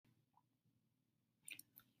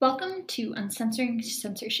Welcome to Uncensoring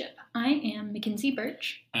Censorship. I am Mackenzie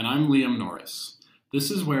Birch. And I'm Liam Norris. This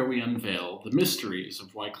is where we unveil the mysteries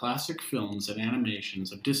of why classic films and animations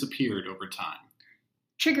have disappeared over time.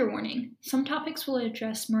 Trigger warning. Some topics will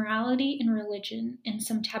address morality and religion and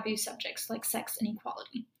some taboo subjects like sex and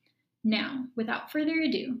equality. Now, without further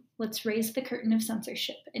ado, let's raise the curtain of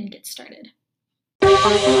censorship and get started.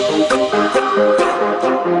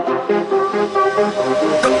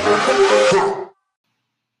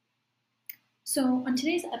 So, on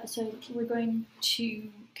today's episode, we're going to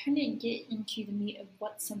kind of get into the meat of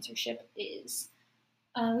what censorship is.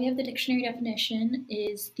 We have the dictionary definition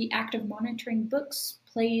is the act of monitoring books,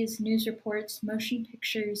 plays, news reports, motion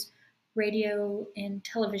pictures, radio and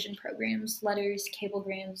television programs, letters,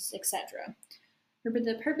 cablegrams, etc. For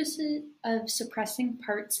the purposes of suppressing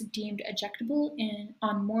parts deemed objectionable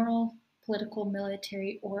on moral, political,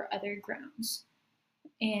 military, or other grounds.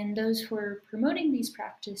 And those who are promoting these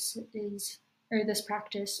practices this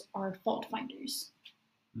practice are fault finders.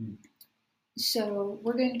 So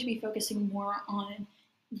we're going to be focusing more on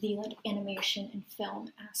the animation and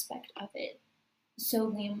film aspect of it. So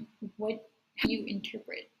Liam, how do you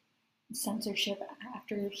interpret censorship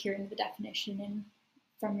after hearing the definition and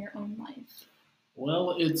from your own life?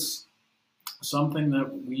 Well, it's something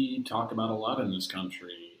that we talk about a lot in this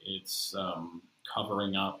country. It's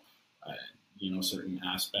covering up, certain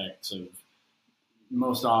aspects of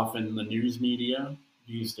most often the news media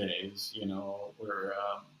these days, where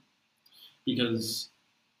because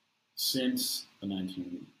since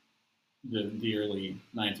the early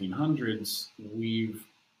 1900s, we've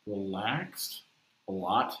relaxed a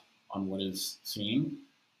lot on what is seen.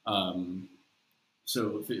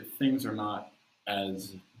 So things are not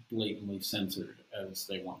as blatantly censored as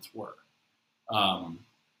they once were.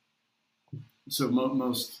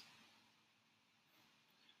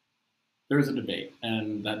 There's a debate,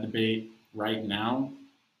 and that debate right now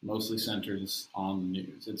mostly centers on the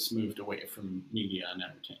news. It's moved away from media and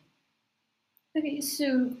entertainment. Okay,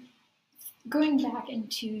 so going back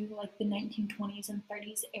into like the 1920s and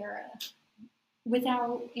 30s era,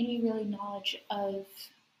 without any really knowledge of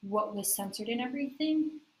what was censored and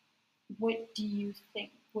everything, what do you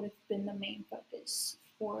think would have been the main focus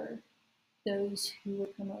for those who were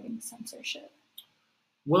promoting censorship?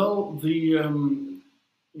 Well, the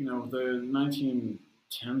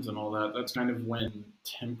 1910s and all that, that's kind of when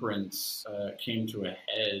temperance came to a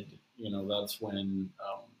head. That's when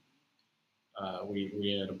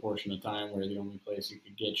we had a portion of time where the only place you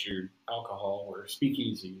could get your alcohol were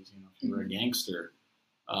speakeasies, if you were a gangster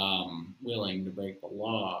willing to break the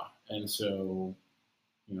law. And so,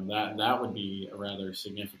 that would be a rather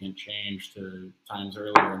significant change to times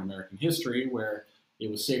earlier in American history where it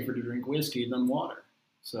was safer to drink whiskey than water.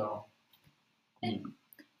 So,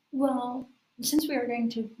 well, since we are going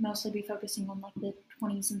to mostly be focusing on like the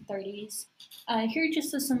 20s and 30s, here are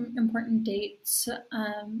just some important dates.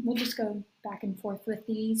 We'll just go back and forth with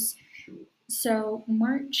these. Sure. So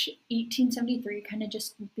March 1873, kind of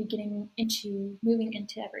just moving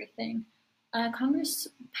into everything. Congress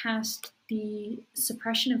passed the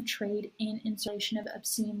Suppression of Trade and Installation of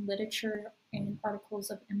Obscene Literature and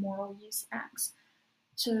Articles of Immoral Use Acts.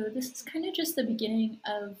 So this is kind of just the beginning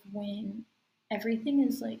of when everything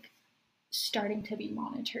is like starting to be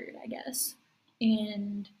monitored, I guess.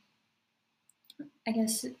 And I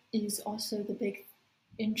guess it is also the big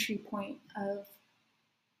entry point of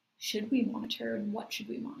should we monitor and what should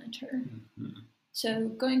we monitor? Mm-hmm. So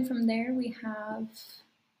going from there, we have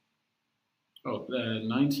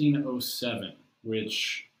 1907,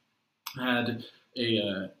 which had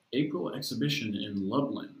a April exhibition in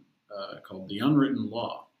Lublin called The Unwritten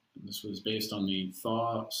Law. And this was based on the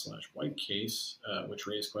Thaw/White case, which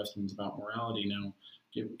raised questions about morality. Now,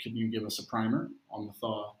 can you give us a primer on the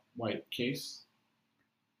Thaw/White case?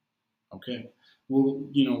 Okay. Well,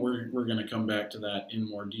 we're going to come back to that in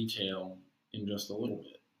more detail in just a little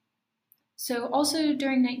bit. So also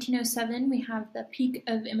during 1907, we have the peak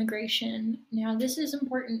of immigration. Now, this is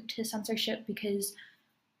important to censorship because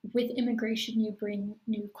with immigration, you bring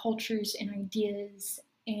new cultures and ideas,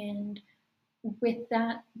 and with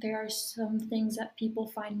that, there are some things that people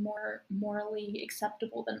find more morally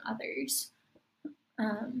acceptable than others.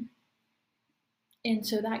 And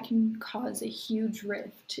so that can cause a huge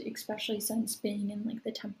rift, especially since being in like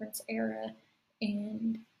the temperance era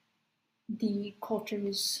and the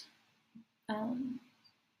cultures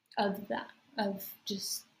of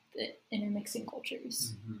just the intermixing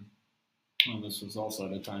cultures. Mm-hmm. Well, this was also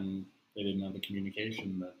at a time they didn't have the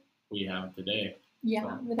communication that we have today. Yeah,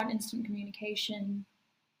 so without instant communication,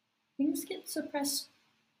 things get suppressed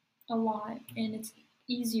a lot, and it's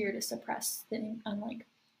easier to suppress than unlike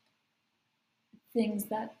things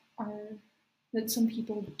that some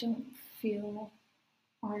people don't feel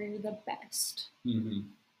are the best. Mm-hmm.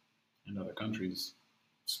 In other countries,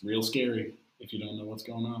 it's real scary if you don't know what's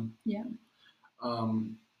going on. Yeah.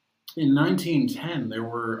 In 1910, there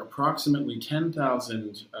were approximately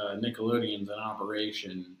 10,000 Nickelodeons in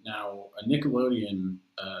operation. Now, a Nickelodeon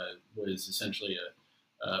was essentially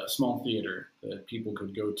a small theater that people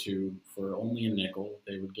could go to for only a nickel.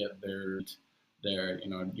 They would get their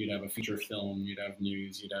you'd have a feature film, you'd have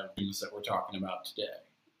news, you'd have things that we're talking about today.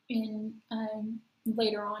 And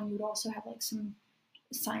later on, you'd also have like some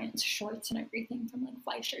science shorts and everything from like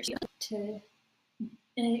Fleischer to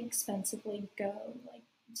inexpensively go. Like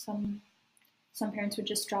some parents would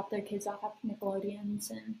just drop their kids off at Nickelodeons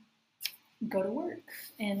and go to work,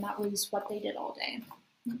 and that was what they did all day.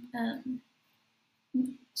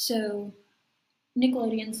 So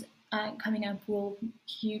Nickelodeons coming up will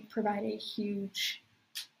provide a huge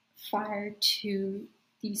fire to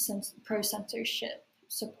these pro-censorship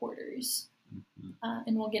supporters,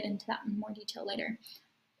 and we'll get into that in more detail later.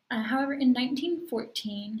 However, in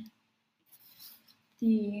 1914,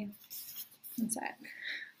 the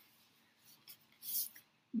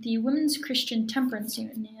Women's Christian Temperance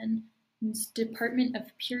Union's Department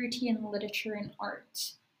of Purity and Literature and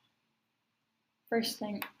Art. First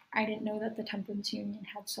thing, I didn't know that the Temperance Union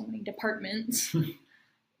had so many departments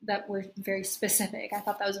that were very specific. I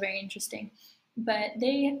thought that was very interesting. But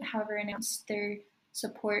they, however, announced their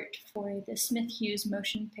support for the Smith-Hughes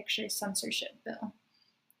Motion Picture Censorship Bill.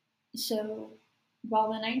 So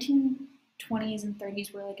while the 1920s and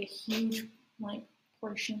 30s were like a huge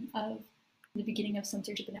portion of the beginning of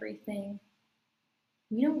censorship and everything,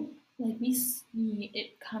 we see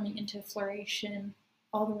it coming into flourishing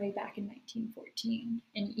all the way back in 1914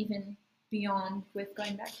 and even beyond, with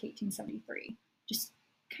going back to 1873. Just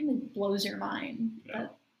kind of blows your mind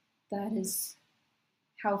that is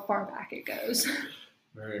how far back it goes.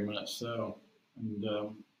 Very much so. And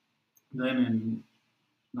then in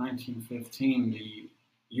 1915, the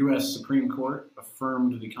U.S. Supreme Court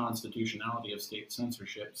affirmed the constitutionality of state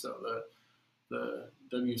censorship. So the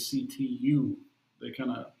WCTU, they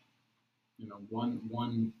kind of,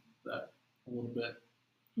 won that a little bit.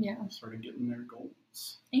 Yeah. Started getting their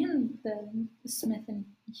goals. And the Smith and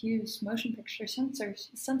Hughes Motion Picture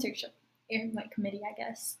Censorship Committee, I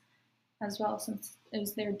guess, as well, since it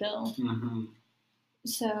was their bill. Mm-hmm.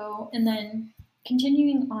 So, and then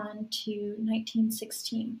continuing on to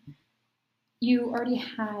 1916, you already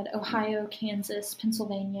had Ohio, Kansas,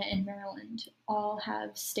 Pennsylvania, and Maryland all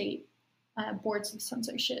have state boards of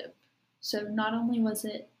censorship. So not only was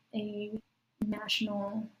it a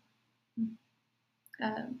national,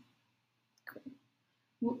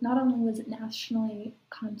 nationally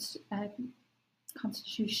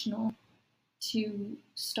constitutional to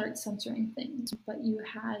start censoring things, but you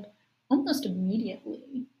had almost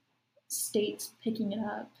immediately states picking it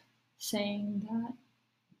up, saying that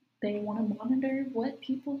they want to monitor what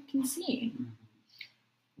people can see. Mm-hmm.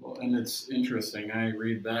 Well, and it's interesting. I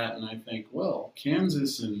read that and I think, well,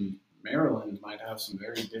 Kansas and Maryland might have some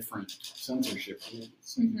very different censorship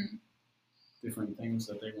rules, different things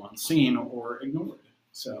that they want seen or ignored.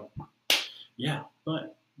 So, yeah,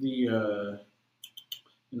 but in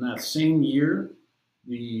that same year,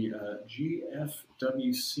 the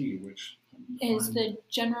GFWC, which is the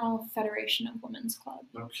General Federation of Women's Club.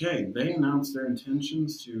 Okay, they announced their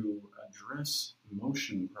intentions to address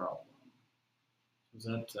motion problem. Is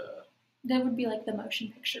that? That would be like the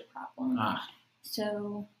motion picture problem.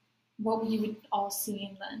 So, what we would all see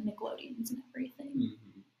in the Nickelodeons and everything.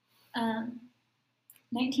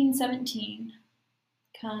 1917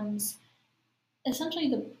 comes essentially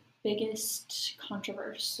the biggest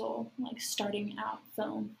controversial, starting out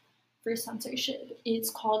film for censorship. It's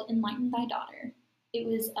called Enlighten Thy Daughter. It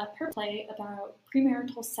was a play about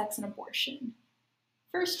premarital sex and abortion.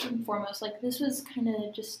 First and foremost, this was kind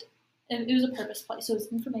of just, it was a purpose play, so it was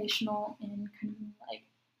informational and kind of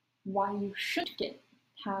why you should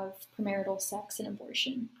have premarital sex and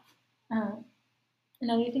abortion.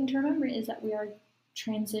 Another thing to remember is that we are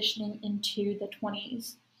transitioning into the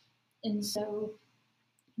 20s, and so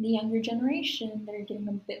the younger generation, they're getting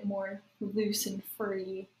a bit more loose and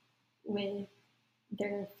free with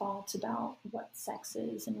their thoughts about what sex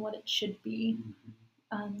is and what it should be,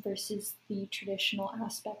 versus the traditional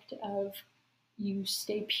aspect of you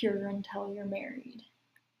stay pure until you're married.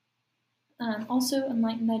 Also,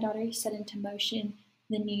 Enlighten Thy Daughter set into motion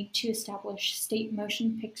the need to establish state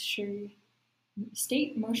motion picture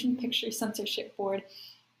censorship board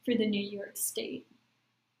for the New York State.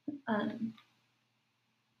 I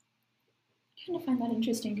kind of find that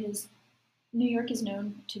interesting because New York is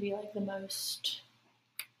known to be the most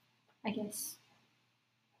I guess,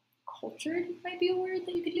 cultured might be a word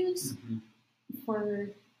that you could use for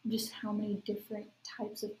just how many different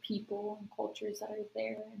types of people and cultures that are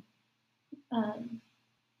there, and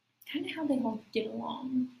kind of how they all get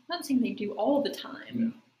along. Not saying they do all the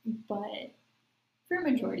time, but for a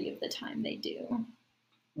majority of the time they do.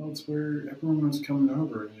 Well, it's where everyone was coming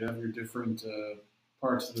over. You have your different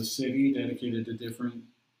parts of the city dedicated to different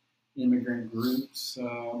immigrant groups,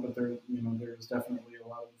 but there's definitely a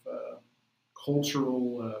lot of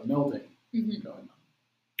cultural melding going on.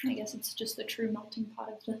 I guess it's just the true melting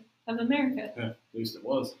pot of America. Yeah, at least it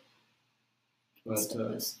was. But, it still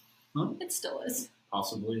is. Huh? It still is.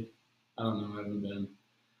 Possibly. I don't know. I haven't been.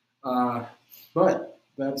 But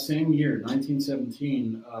that same year,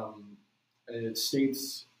 1917,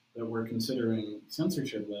 states that were considering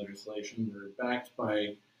censorship legislation were backed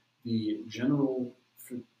by the General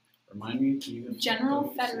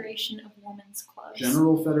Federation of Women's Clubs.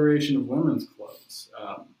 General Federation of Women's Clubs.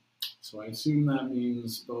 So I assume that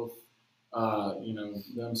means both,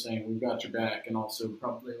 them saying we've got your back, and also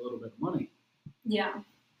probably a little bit of money. Yeah.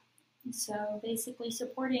 So basically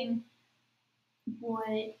supporting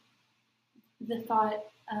what the thought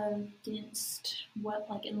against what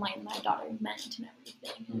like Enlighten Thy Daughter meant and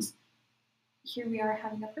everything is here we are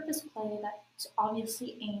having a purpose play that's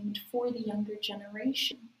obviously aimed for the younger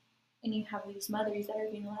generation. And you have these mothers that are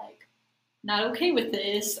being like, not okay with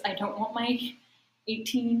this. I don't want my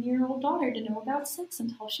 18-year-old daughter to know about sex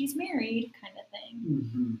until she's married, kind of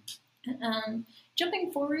thing.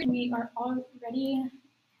 Jumping forward, we are already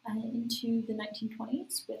into the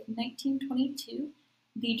 1920s. With 1922,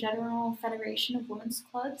 the General Federation of Women's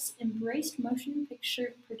Clubs embraced motion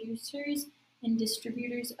picture producers and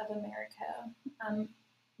distributors of America.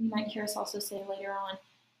 You might hear us also say later on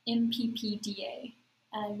MPPDA,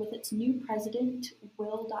 with its new president,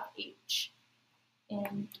 Will.H.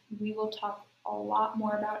 And we will talk a lot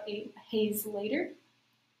more about Hayes later.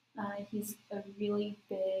 He's a really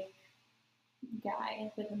big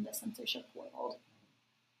guy within the censorship world.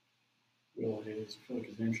 Will Hayes. I feel like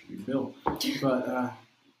his name should be Bill. But a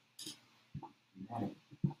lot of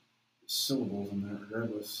syllables in that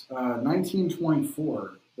regardless.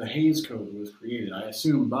 1924, the Hayes Code was created, I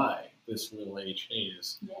assume by this Will H.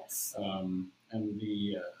 Hayes. Yes. And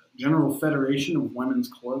the General Federation of Women's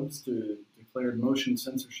Clubs declared motion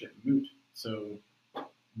censorship moot. So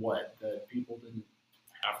what? That people didn't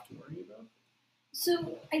have to worry about?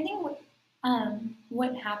 So I think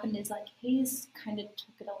what happened is like Hayes kind of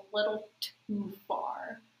took it a little too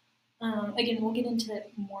far. Again, we'll get into it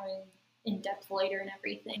more in depth later and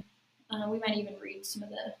everything. We might even read some of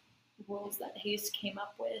the rules that Hayes came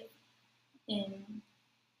up with in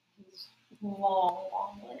his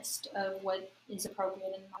long list of what is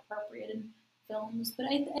appropriate and not appropriate in films. But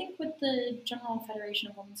I think what the General Federation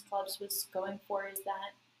of Women's Clubs was going for is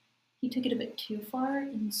that he took it a bit too far,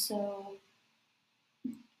 and so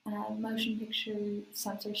motion picture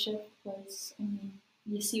censorship was,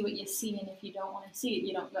 you see what you see, and if you don't want to see it,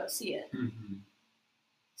 you don't go see it.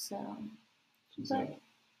 So,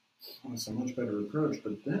 it's a much better approach,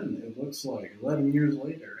 but then it looks like 11 years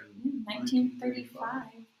later, in 1935,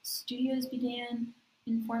 studios began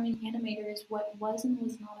informing animators what was and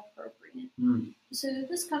was not appropriate. So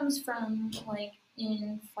this comes from like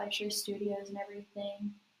in Fleischer Studios and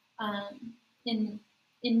everything.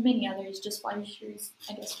 In many others, just Fleischer's,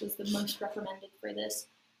 I guess, was the most reprimanded for this.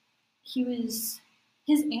 His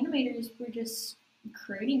animators were just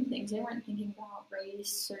creating things. They weren't thinking about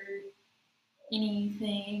race or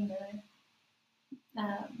anything, or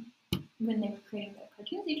when they were creating their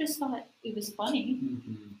cartoons, they just thought it was funny.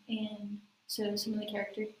 And so some of the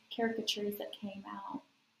caricatures that came out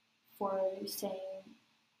for saying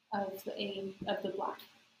of the black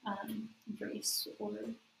race or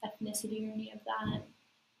ethnicity or any of that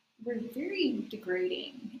were very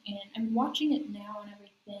degrading. And I'm watching it now and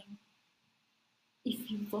everything.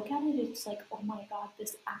 If you look at it, it's like, oh my god,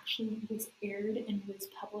 this actually was aired and was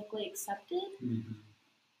publicly accepted.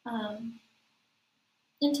 And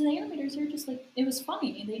to the animators, they were just like, it was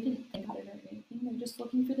funny. They didn't think about it or anything. They were just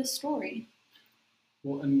looking for the story.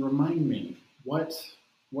 Well, and remind me, what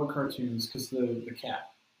cartoons, because the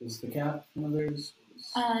cat, is the cat one of those?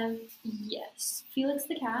 Yes. Felix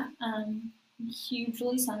the Cat,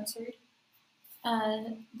 hugely censored.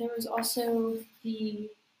 There was also the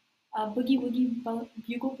Boogie Woogie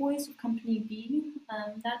Bugle Boys of Company B.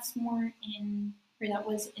 That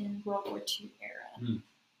was in World War II era.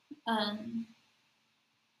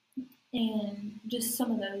 And just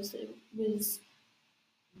some of those, it was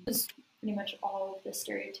pretty much all of the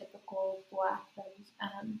stereotypical black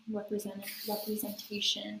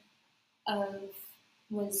representation of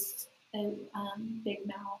was Big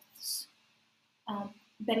Mouth's.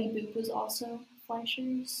 Betty Boop was also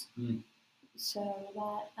Fleischer's. Mm. So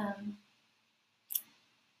that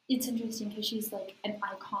it's interesting because she's like an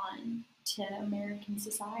icon to American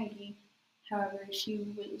society. However,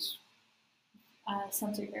 she was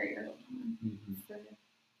censored very early on for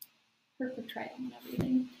her portrayal and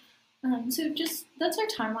everything. So just that's our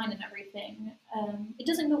timeline and everything. It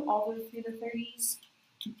doesn't go all the way through the 30s,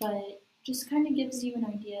 but just kind of gives you an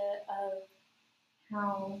idea of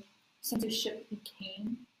how censorship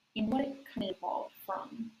became and what it kind of evolved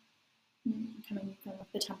from, coming from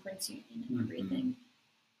the temperance union and everything.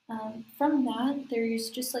 From that, there's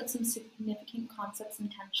just like some significant concepts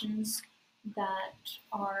and tensions that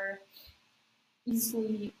are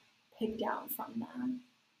easily picked out from that.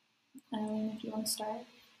 If you want to start.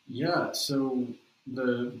 Yeah, so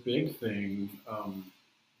the big thing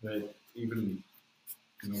that even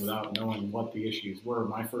without knowing what the issues were,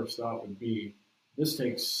 my first thought would be this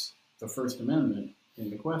takes the First Amendment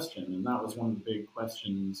into question, and that was one of the big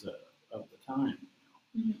questions of the time.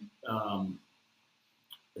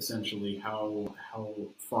 Essentially, how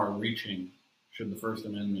far-reaching should the First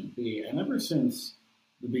Amendment be? And ever since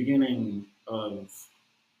the beginning of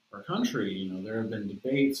our country, there have been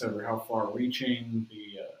debates over how far-reaching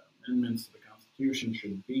the amendments to the Constitution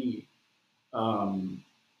should be. And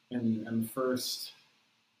first,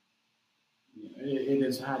 it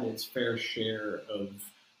has had its fair share of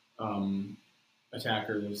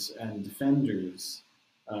attackers and defenders.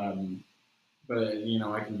 But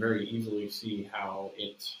I can very easily see how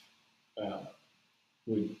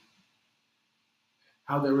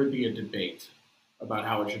there would be a debate about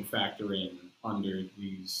how it should factor in under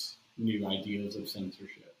these new ideas of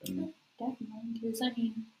censorship. And definitely, because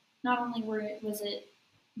not only was it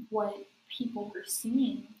what people were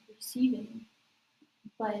seeing, receiving,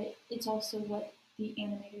 but it's also what the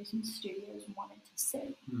animators and studios wanted to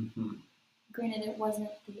say. Granted, it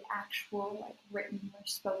wasn't the actual written or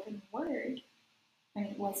spoken word.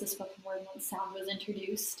 It was the spoken word when sound was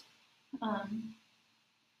introduced,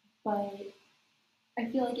 but I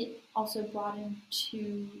feel like it also brought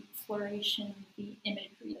into flourishing the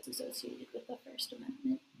imagery that's associated with the First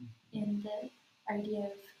Amendment and the idea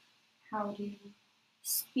of how to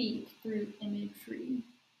speak through imagery.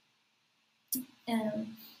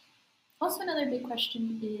 Also, another big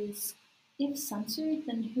question is, if censored,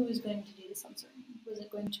 then who is going to do the censoring? Was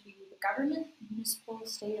it going to be the government, municipal,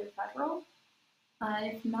 state, or federal?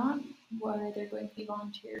 If not, are there going to be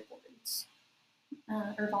volunteer boards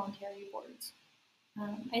or voluntary boards?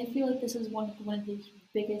 I feel like this is one of the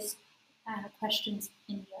biggest questions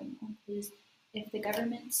in general, because if the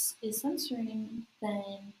government is censoring,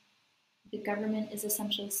 then the government is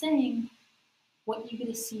essentially saying what you get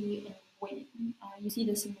to see and when. You see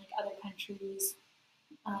this in other countries,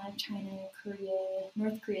 China, Korea,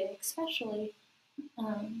 North Korea especially.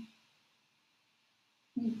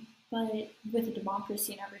 But with a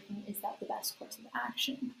democracy and everything, is that the best course of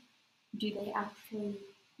action? Do they actually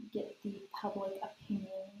get the public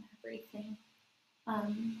opinion and everything?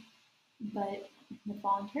 But with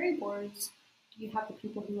voluntary boards, do you have the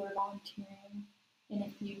people who are volunteering? And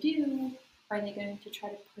if you do, are they going to try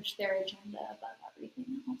to push their agenda above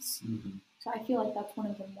everything else? So I feel like that's one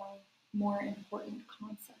of the more important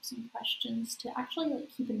concepts and questions to actually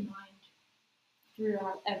keep in mind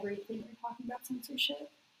throughout everything we're talking about censorship.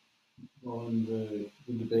 Well, in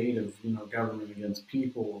the debate of government against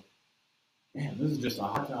people, man, this is just a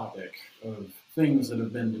hot topic of things that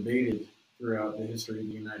have been debated throughout the history of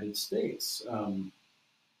the United States.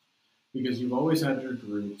 Because you've always had your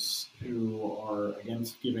groups who are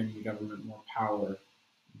against giving the government more power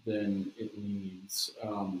than it needs.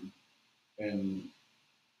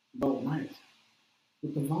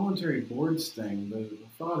 With the voluntary boards thing, the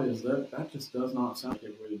thought is that just does not sound like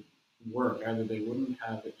it would work. Either they wouldn't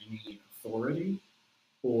have any authority,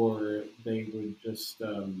 or they would just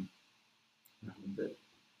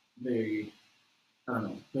they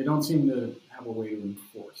don't seem to have a way to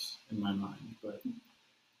enforce, in my mind. But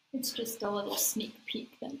it's just a little sneak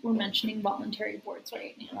peek that we're mentioning voluntary boards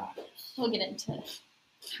right now. We'll get into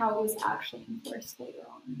how it was actually enforced later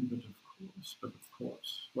on. But of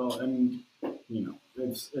course. Well, and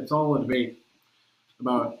it's all a debate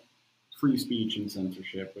about free speech and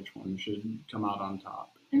censorship, which one should come out on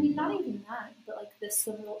top. Not even that, but the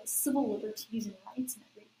civil liberties and rights and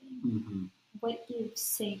everything. What gives,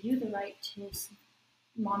 say, you the right to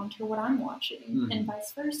monitor what I'm watching, and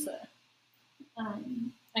vice versa?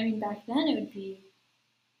 Back then it would be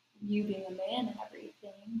you being a man and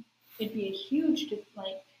everything. It'd be a huge,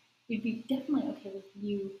 it'd be definitely okay with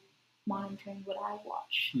you monitoring what I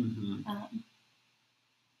watch.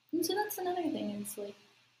 And so that's another thing, is like,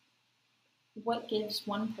 what gives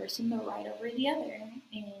one person the right over the other,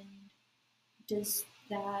 and does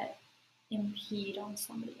that impede on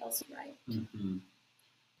somebody else's right? Mm-hmm.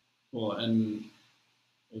 Well, and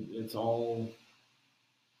it's all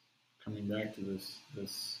coming back to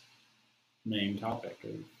this main topic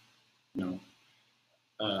of,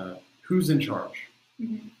 who's in charge.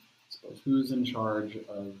 Mm-hmm. I suppose who's in charge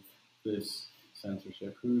of this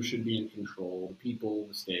censorship? Who should be in control? The people,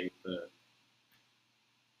 the state,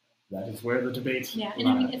 that is where the debate Yeah, and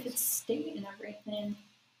I mean, if it's state and everything,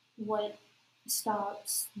 what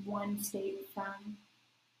stops one state from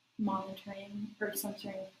monitoring or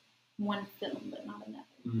censoring one film but not another?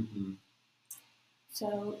 Mm-hmm.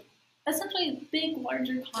 So essentially, the big,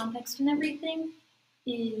 larger context and everything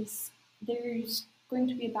is there's going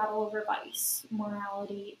to be a battle over vice,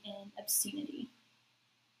 morality, and obscenity.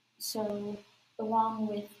 So along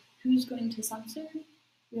with who's going to censor,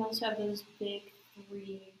 we also have those big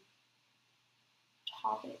three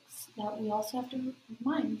topics that we also have to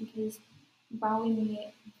remind, because while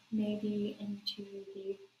we may be into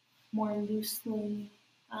the more loosely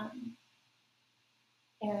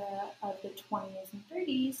era of the 20s and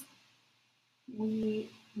 30s,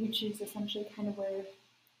 which is essentially kind of where,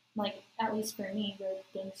 like, at least for me, where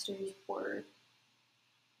gangsters were,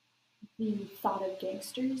 the thought of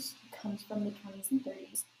gangsters comes from the 20s and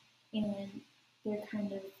 30s, and they're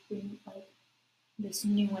kind of being like this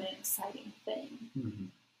new and exciting thing. Mm-hmm.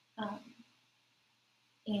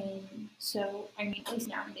 And so, I mean, at least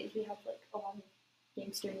nowadays we have like a lot of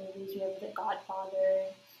gangster movies. We have The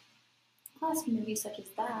Godfather, classic movies such as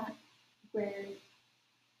that, where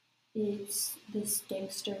it's this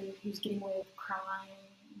gangster who's getting away with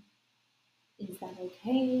crime. Is that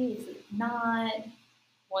okay? Is it not?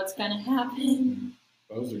 What's gonna happen?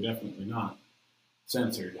 Those are definitely not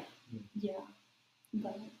censored. Yeah,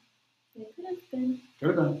 but they could have been.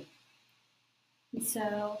 Could have been.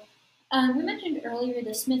 So, we mentioned earlier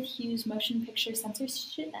the Smith-Hughes motion picture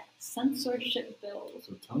censorship bill. It's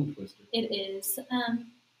a tongue twister. It is.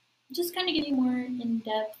 Just kind of give you more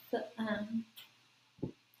in-depth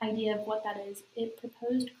idea of what that is. It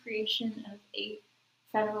proposed creation of 8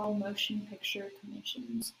 federal motion picture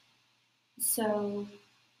commissions. So,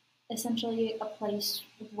 essentially a place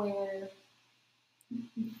where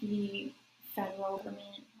the federal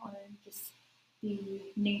government, or just the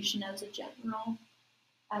nation as a general,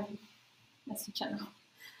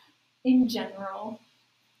 in general,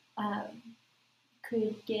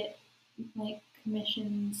 could get like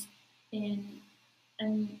commissions in,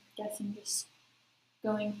 I'm guessing, just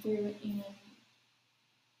going through and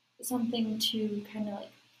something to kind of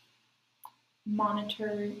like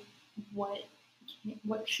monitor what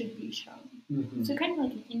should be shown. Mm-hmm. So kind of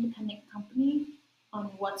like an independent company on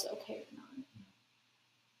what's okay or not.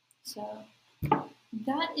 So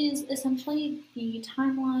that is essentially the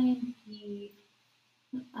timeline, the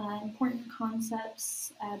important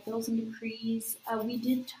concepts, bills and decrees. We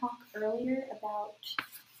did talk earlier about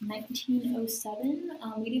 1907.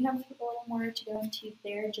 We do have a little more to go into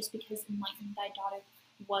there, just because Enlightened Diadotic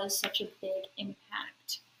was such a big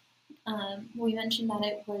impact. We mentioned that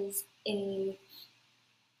it was a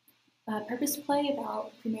purpose play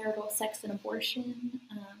about premarital sex and abortion,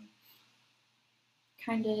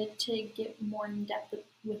 kind of to get more in depth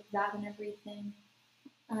with that and everything.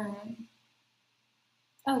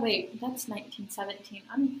 Oh wait, that's 1917.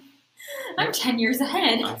 I'm 10 years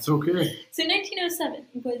ahead. That's okay. So 1907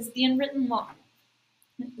 was the unwritten law.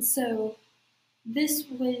 So this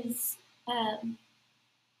was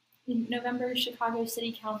in November, Chicago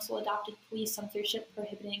City Council adopted police censorship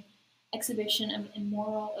prohibiting exhibition of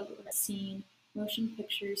immoral or obscene motion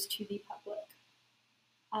pictures to the public.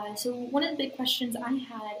 So one of the big questions I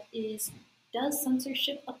had is, does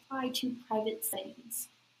censorship apply to private settings?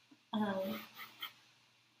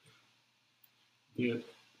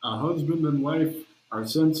 A husband and wife are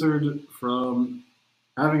censored from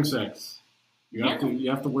having sex. You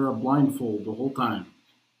have to wear a blindfold the whole time.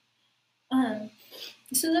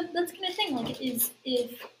 So that's kind of thing. Like, is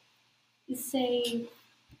if say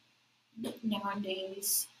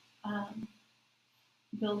nowadays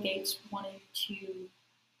Bill Gates wanted to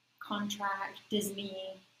contract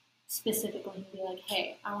Disney specifically and be like,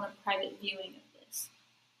 hey, I want a private viewing of this.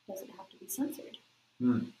 Does it have to be censored?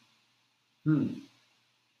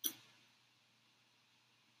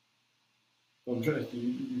 Well, I'm trying to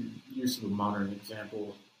use of a modern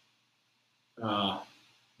example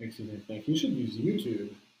makes you think you should use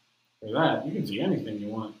YouTube for that. You can see anything you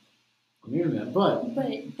want on the internet, but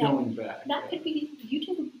going back, that could be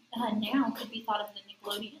YouTube now could be thought of the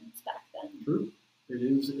Nickelodeons back then. True, it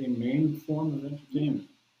is a main form of entertainment.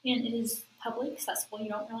 and it is publicly accessible. You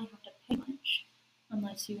don't really have to pay much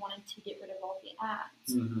unless you wanted to get rid of all the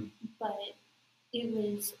ads. Mm-hmm. But it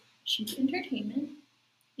was cheap entertainment,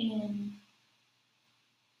 and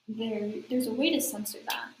there's a way to censor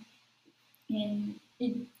that. And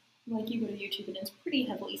it, like, you go to YouTube and it's pretty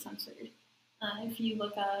heavily censored. If you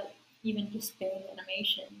look at even just banned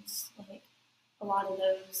animations, like a lot of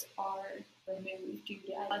those are removed due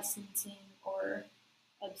to licensing or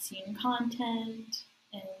obscene content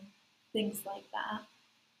and things like that.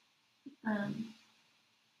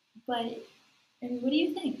 But I mean, what do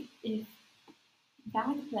you think? If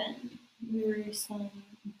back then we were some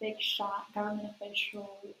big shot government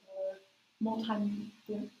official or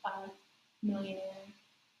multi-millionaire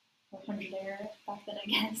or hundredaire back then, I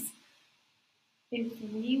guess, if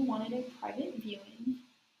we wanted a private viewing,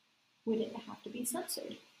 would it have to be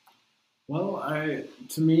censored? Well,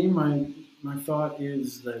 to me, my thought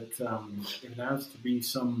is that it has to be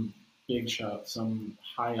some big shot, some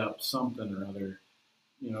high up something or other.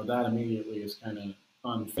 That immediately is kind of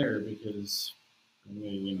unfair because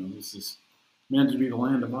this is meant to be the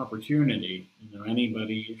land of opportunity.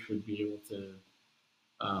 Anybody should be able to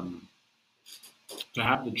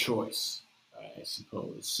have the choice, I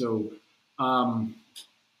suppose. So I'm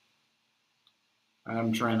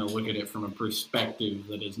trying to look at it from a perspective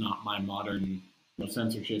that is not my modern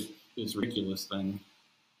censorship is ridiculous thing.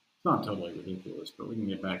 It's not totally ridiculous, but we can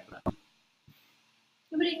get back to that.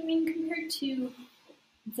 But I mean, compared to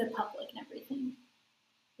the public and everything,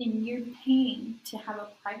 and you're paying to have a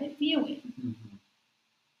private viewing, mm-hmm.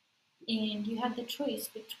 and you had the choice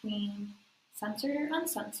between censored or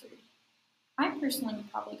uncensored. I personally would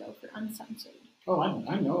probably go for uncensored. Oh,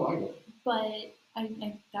 I know I would. But I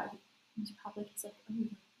that was probably because, like, oh,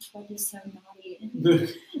 what is so naughty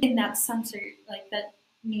and that's censored, like that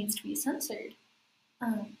needs to be censored.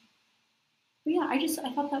 But yeah,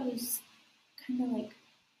 I thought that was kind of like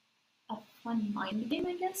a fun mind game,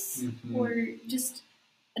 I guess, mm-hmm. or just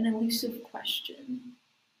an elusive question.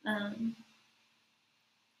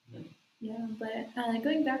 Yeah, but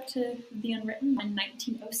going back to The Unwritten in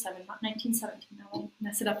 1907, not 1917, I won't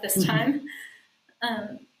mess it up this time.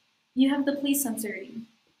 You have the police censoring.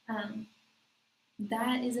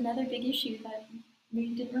 That is another big issue that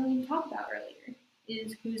we didn't really talk about earlier,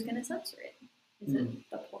 is who's going to censor it. Is it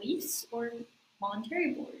the police or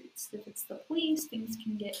monetary boards? If it's the police, things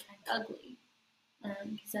can get kind of ugly,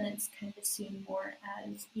 because then it's kind of assumed more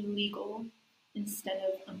as illegal instead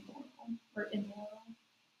of immoral.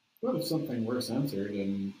 Well, if something were censored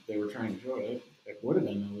and they were trying to show it, it would have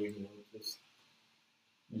been illegal. Just,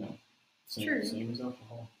 same as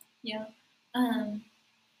alcohol. Yeah.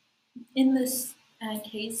 In this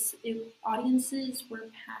case, audiences were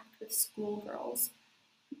packed with schoolgirls.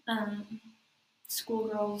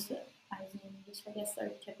 Schoolgirls, as in just, I guess,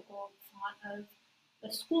 their typical thought of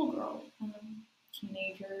a schoolgirl,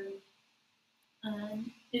 teenager,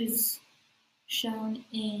 is shown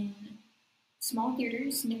in small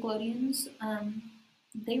theaters, Nickelodeons.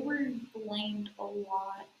 They were blamed a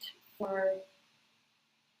lot for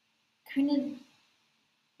kind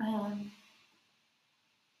of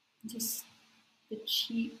just the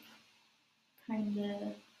cheap, kind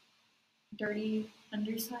of dirty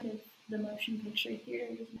underside of the motion picture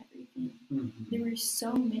theaters and everything. Mm-hmm. There were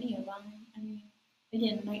so many of them. I mean,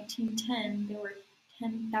 again, in 1910, there were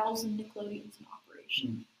 10,000 Nickelodeons in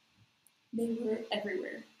operation. They were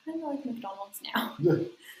everywhere, kind of like McDonald's now.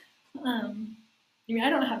 I mean, I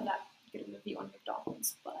don't have that good of a view on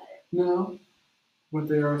McDonald's, but... No, but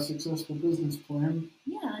they are a successful business plan.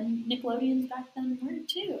 Yeah, and Nickelodeons back then were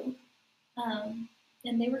too.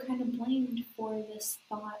 And they were kind of blamed for this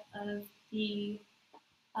thought of the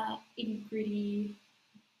itty-gritty,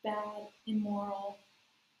 bad, immoral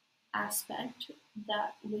aspect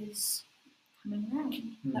that was coming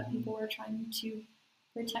around, that people were trying to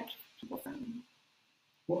protect people from.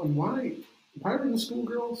 Well, and why were the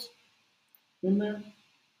schoolgirls in there?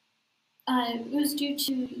 It was due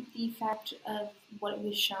to the fact of what it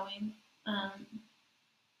was showing.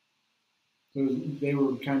 So they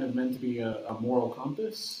were kind of meant to be a moral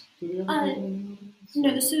compass to the other people?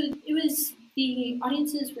 No, so it was, the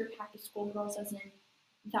audiences were packed with schoolgirls, as in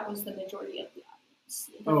that was the majority of the audience.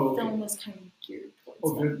 The film was kind of geared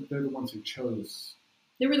towards them. They're the ones who chose.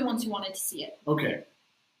 They were the ones who wanted to see it. Okay.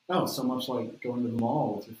 Oh, so much like going to the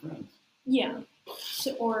mall with your friends. Yeah.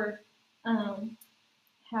 So, or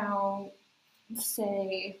how,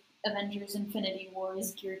 say, Avengers Infinity War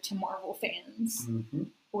is geared to Marvel fans. Mm-hmm.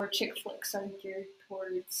 Or chick flicks are geared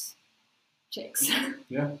towards chicks.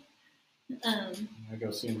 Yeah. I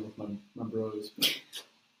go see them with my bros.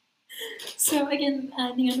 So again,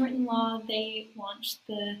 the Unwritten Law, they launched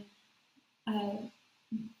the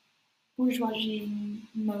bourgeoisie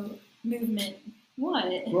movement.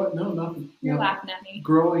 What? What? No, nothing. You're No. laughing at me.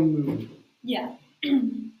 Growing movement. Yeah.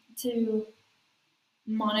 To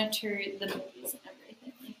monitor the bookies and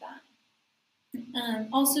everything like that.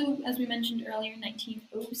 Also, as we mentioned earlier,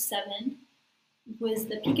 1907 was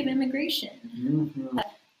the peak of immigration. Mm-hmm.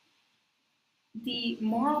 The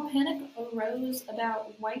moral panic arose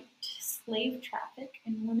about white slave traffic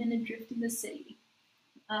and women adrift in the city.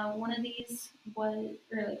 One of these was,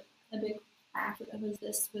 or a big act was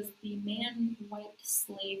the Man-White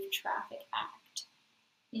Slave Traffic Act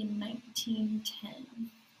in 1910.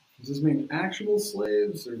 Does this mean actual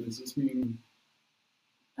slaves, or does this mean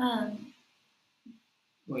like?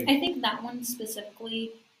 I think that one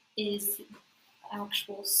specifically is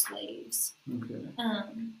actual slaves. Okay.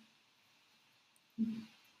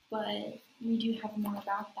 But we do have more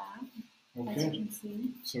about that, as you can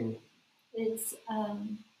see. So It's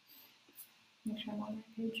make sure I'm on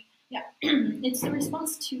that page. Yeah, it's the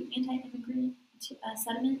response to anti-immigrant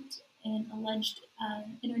sentiment and alleged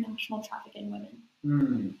international traffic in women.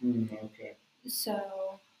 Okay.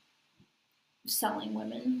 So selling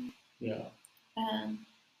women. Yeah.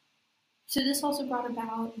 So this also brought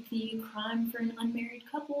about the crime for an unmarried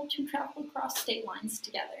couple to travel across state lines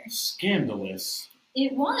together. Scandalous.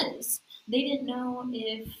 It was. They didn't know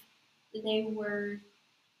if they were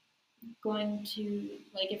going to,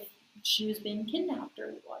 like, if she was being kidnapped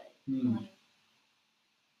or what. Like,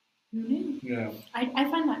 who knew? Yeah. I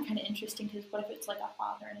find that kind of interesting because what if it's like a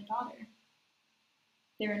father and a daughter?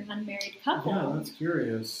 They're an unmarried couple. Yeah, that's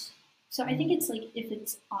curious. So I think it's like if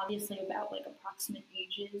it's obviously about like approximate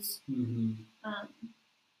ages.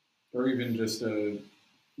 Or even just a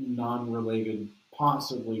non-related,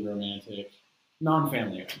 possibly romantic,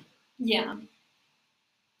 non-family member. Yeah.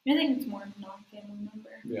 I think it's more non-family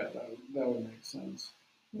member. Yeah, that would make sense.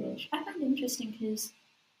 Which I find interesting because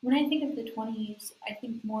when I think of the 20s, I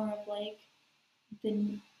think more of like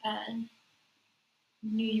the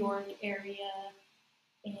New York area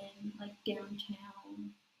and like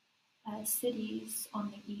downtown cities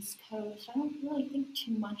on the East Coast. I don't really think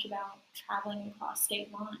too much about traveling across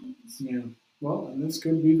state lines. Yeah. Well, and this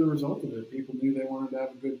could be the result of it. People knew they wanted to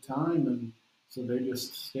have a good time, and so they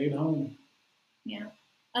just stayed home. Yeah.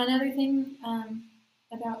 Another thing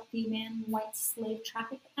about the Man-White Slave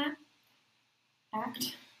Traffic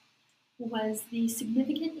Act was the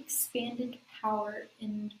significant expanded power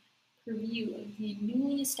and purview of the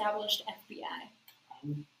newly established FBI.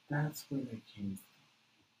 That's where they came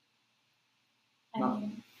from. I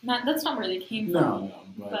mean, that's not where they came from. No,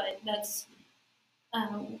 but that's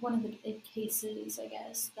one of the big cases, I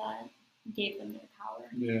guess, that gave them their power.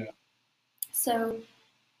 Yeah. So,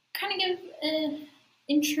 kind of give an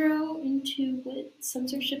intro into what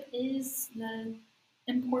censorship is, the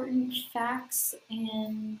important facts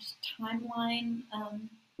and timeline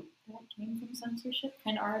that came from censorship,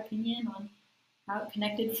 kind of our opinion on how it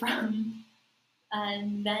connected from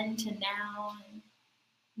then to now.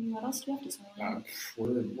 And what else do we have to say?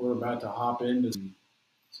 We're about to hop into some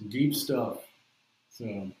deep stuff.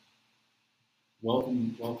 So,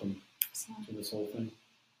 welcome to this whole thing.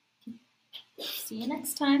 See you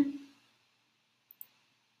next time.